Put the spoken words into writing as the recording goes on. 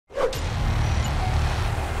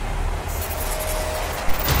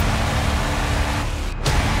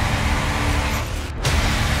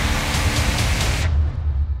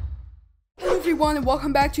everyone, and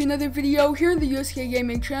welcome back to another video here in the USK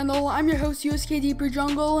Gaming channel. I'm your host, USK Deeper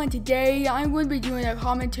Jungle, and today I'm going to be doing a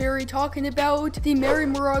commentary talking about the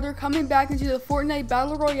Marauder coming back into the Fortnite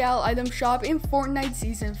Battle Royale item shop in Fortnite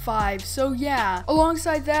Season 5. So yeah,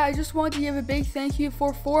 alongside that, I just want to give a big thank you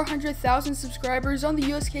for 400,000 subscribers on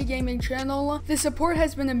the USK Gaming channel. The support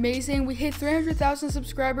has been amazing. We hit 300,000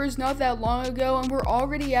 subscribers not that long ago, and we're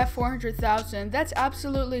already at 400,000. That's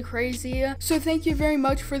absolutely crazy. So thank you very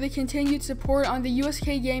much for the continued support on the USK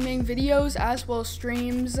Gaming videos as well as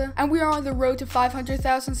streams, and we are on the road to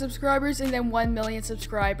 500,000 subscribers and then 1 million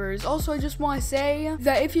subscribers. Also, I just want to say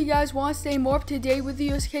that if you guys want to stay more up to date with the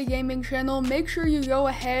USK Gaming channel, make sure you go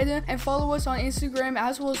ahead and follow us on Instagram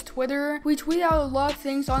as well as Twitter. We tweet out a lot of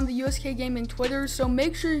things on the USK Gaming Twitter, so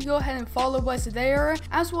make sure you go ahead and follow us there,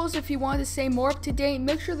 as well as if you want to stay more up to date,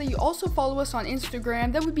 make sure that you also follow us on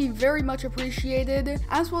Instagram. That would be very much appreciated.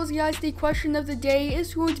 As well as, guys, the question of the day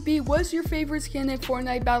is going to be, what's your favorite skin in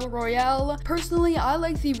Fortnite Battle Royale? Personally, I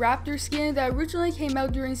like the Raptor skin that originally came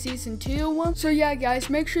out during Season 2. So yeah,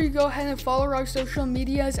 guys, make sure you go ahead and follow our social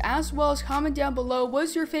medias, as well as comment down below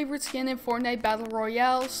what's your favorite skin in Fortnite Battle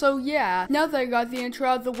Royale. So yeah, now that I got the intro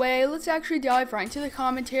out of the way, let's actually dive right into the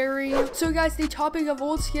commentary. So guys, the topic of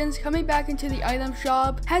old skins coming back into the item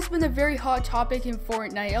shop has been a very hot topic in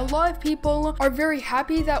Fortnite. A lot of people are very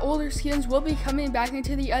happy that older skins will be coming back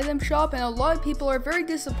into the item shop, and a lot of people are very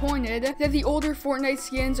disappointed that the older Fortnite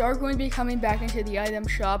skins are going to be coming back into the item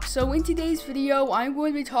shop. So in today's video, I'm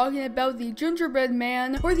going to be talking about the Gingerbread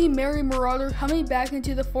Man or the Marauder coming back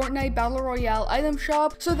into the Fortnite Battle Royale item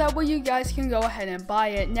shop, so that way you guys can go ahead and buy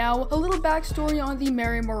it. Now, a little backstory on the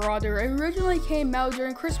Marauder. It originally came out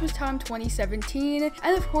during Christmas time 2017,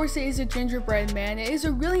 and of course it is a Gingerbread Man. It is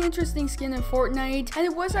a really interesting skin in Fortnite, and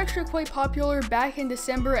it was actually quite popular back in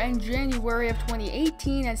December and January of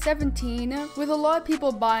 2018 and 17, with a lot of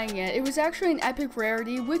people buying it. It was actually an epic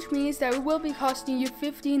rarity, which means that it will be costing you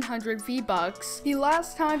 1,500 V-Bucks. The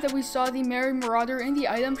last time that we saw the Marauder in the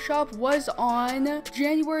item shop was on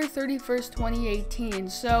January 31st, 2018.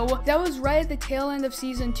 So that was right at the tail end of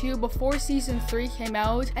Season 2 before Season 3 came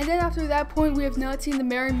out, and then after that point we have not seen the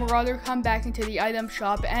Marauder come back into the item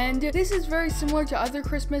shop. And this is very similar to other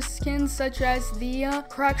Christmas skins such as the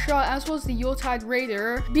Crackshot as well as the Yuletide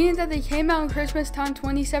Raider, being that they came out in Christmas time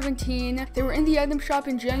 2017, they were in the item shop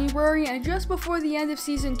in January, and just before the end of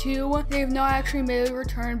Season 2, they have not actually made a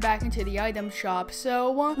return back into the item shop.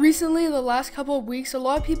 So recently, in the last couple of weeks, a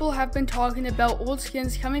lot of people have been talking about old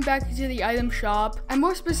skins coming back into the item shop, and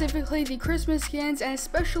more specifically the Christmas skins, and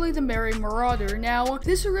especially the Marauder. Now,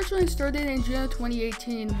 this originally started in June of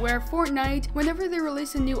 2018, where Fortnite, whenever they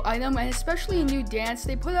release a new item, and especially a new dance,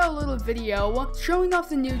 they put out a little video showing off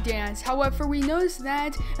the new dance. However, we noticed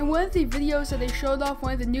that in one of the videos that they showed off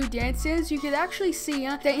one of the new dances, you could actually see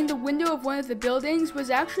that in the window of one of the buildings was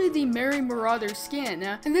actually the Marauder skin.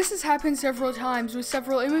 And this has happened several times with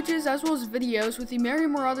several images as well as videos with the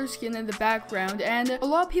Marauder skin in the background, and a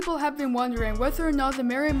lot of people have been wondering whether or not the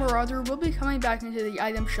Marauder will be coming back into the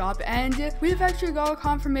item shop, and we have actually got a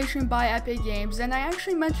confirmation by Epic Games, and I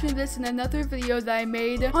actually mentioned this in another video that I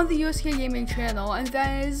made on the USK Gaming channel, and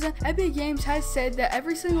that is, Epic Games has said that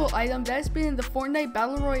every single item that has been in the Fortnite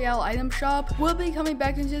Battle Royale item shop will be coming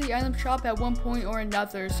back into the item shop at one point or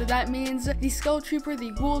another. So that means the Skull Trooper,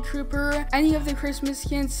 the Ghoul Trooper, any of the Christmas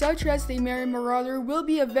skins such as the Marauder will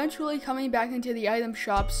be eventually coming back into the item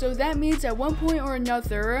shop. So that means at one point or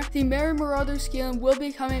another, the Marauder skin will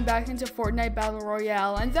be coming back into Fortnite Battle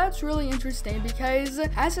Royale, and that's really interesting because,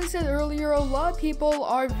 as I said earlier, a lot of people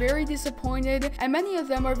are very disappointed, and many of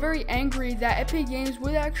them are very angry that Epic Games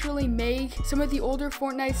would actually make some of the older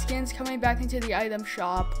Fortnite skins coming back into the item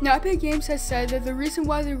shop. Now, Epic Games has said that the reason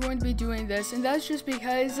why they're going to be doing this, and that's just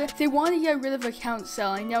because they want to get rid of account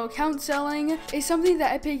selling. Now, account selling is something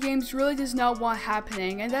that Epic Games really does not want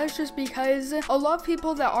happening, and that's just because a lot of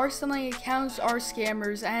people that are selling accounts are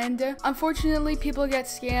scammers, and unfortunately people get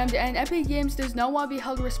scammed, and Epic Games does not want to be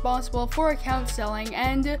held responsible for account selling.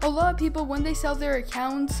 And a lot of people, when they sell their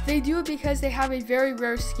accounts, they do it because they have a very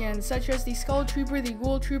rare skin such as the Skull Trooper, the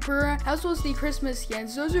Ghoul Trooper, as well as the Christmas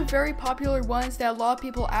skins. Those are very popular ones that a lot of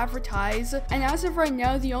people advertise, and as of right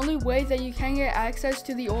now, the only way that you can get access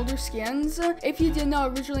to the older skins, if you did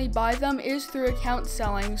not originally buy them, is through account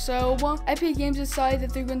selling. So Epic Games decided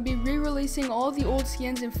that they're going to be re-releasing all the old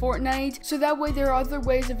skins in Fortnite, so that way there are other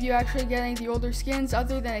ways of you actually getting the older skins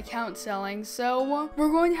other than account selling. So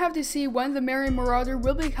we're going to have to see when the Marauder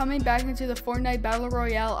will be coming back into the Fortnite Battle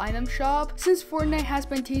Royale item shop. Since Fortnite has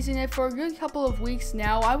been teasing it for a good couple of weeks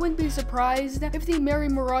now, I wouldn't be surprised if the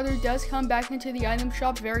Marauder does come back into the item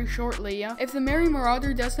shop very shortly. If the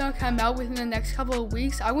Marauder does not come out within the next couple of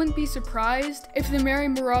weeks, I wouldn't wouldn't be surprised if the Merry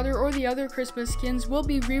Marauder or the other Christmas skins will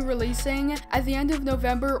be re-releasing at the end of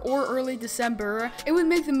November or early December. It would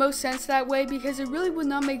make the most sense that way because it really would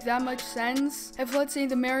not make that much sense if, let's say,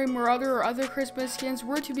 the Merry Marauder or other Christmas skins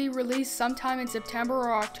were to be released sometime in September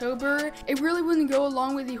or October. It really wouldn't go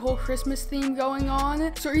along with the whole Christmas theme going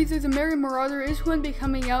on. So either the Merry Marauder is going to be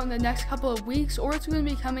coming out in the next couple of weeks, or it's going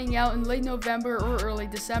to be coming out in late November or early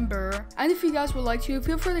December. And if you guys would like to,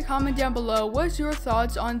 feel free to comment down below what's your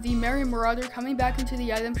thoughts on the Merry Marauder coming back into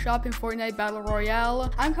the item shop in Fortnite Battle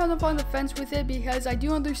Royale. I'm kind of on the fence with it because I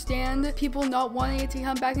do understand people not wanting it to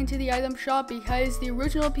come back into the item shop because the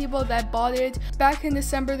original people that bought it back in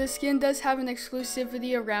December, the skin does have an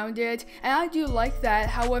exclusivity around it, and I do like that.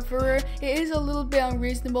 However, it is a little bit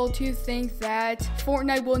unreasonable to think that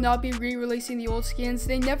Fortnite will not be re-releasing the old skins.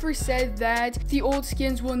 They never said that the old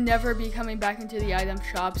skins will never be coming back into the item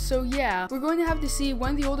shop. So yeah, we're going to have to see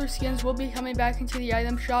when the older skins will be coming back into the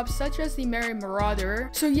item shop, such as the Merry Marauder.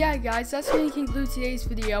 So yeah guys, that's going to conclude today's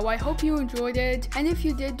video. I hope you enjoyed it, and if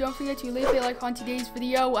you did, don't forget to leave a like on today's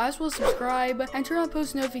video, as well subscribe and turn on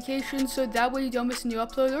post notifications so that way you don't miss a new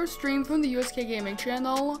upload or stream from the USK Gaming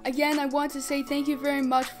channel. Again, I want to say thank you very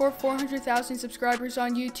much for 400,000 subscribers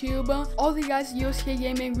on YouTube. All the guys at USK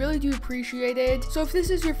Gaming really do appreciate it. So if this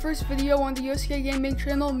is your first video on the USK Gaming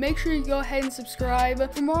channel, make sure you go ahead and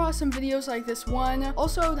subscribe for more awesome videos like this one.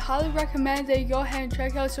 Also, I would highly recommend that you go ahead and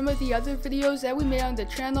check out some of the other videos that we made on the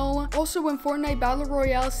channel. Also, when Fortnite Battle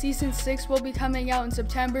Royale Season 6 will be coming out in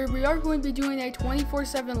September, we are going to be doing a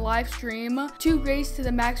 24/7 live stream to raise to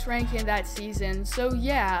the max rank in that season. So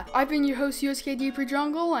yeah, I've been your host USK Deeper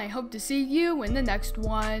Jungle. I hope to see you in the next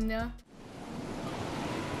one.